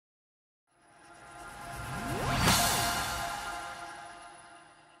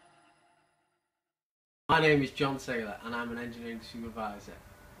My name is John Taylor and I'm an engineering supervisor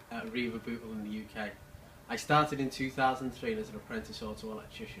at Arriva in the UK. I started in 2003 as an apprentice auto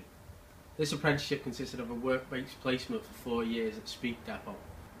electrician. This apprenticeship consisted of a work-based placement for 4 years at Speak Depot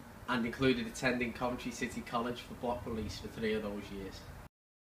and included attending Coventry City College for block release for 3 of those years.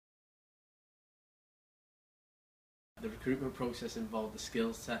 The recruitment process involved a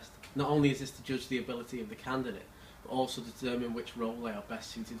skills test. Not only is this to judge the ability of the candidate, but also determine which role they are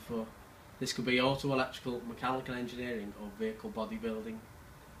best suited for. This could be auto electrical, mechanical engineering or vehicle bodybuilding.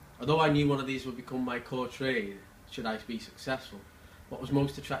 Although I knew one of these would become my core trade, should I be successful, what was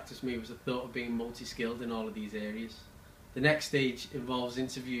most attractive to me was the thought of being multi-skilled in all of these areas. The next stage involves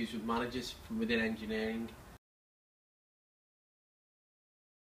interviews with managers from within engineering.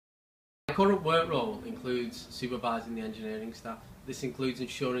 My current work role includes supervising the engineering staff. This includes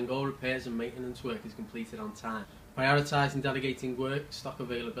ensuring all repairs and maintenance work is completed on time, prioritising delegating work, stock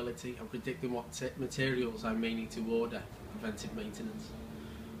availability and predicting what materials I may need to order for preventive maintenance.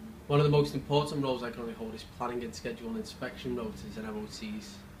 One of the most important roles I currently hold is planning and scheduling inspection rotas and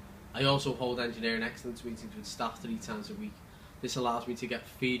MOTs. I also hold engineering excellence meetings with staff 3 times a week. This allows me to get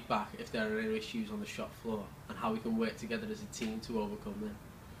feedback if there are any issues on the shop floor and how we can work together as a team to overcome them.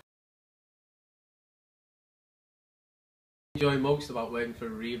 What I enjoy most about working for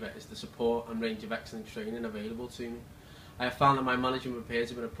Arriva is the support and range of excellent training available to me. I have found that my management and peers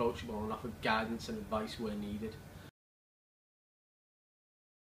have been approachable and offered guidance and advice where needed.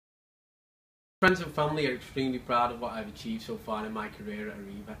 Friends and family are extremely proud of what I have achieved so far in my career at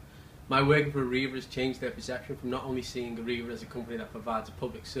Arriva. My working for Arriva has changed their perception from not only seeing Arriva as a company that provides a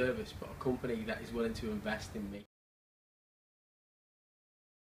public service, but a company that is willing to invest in me.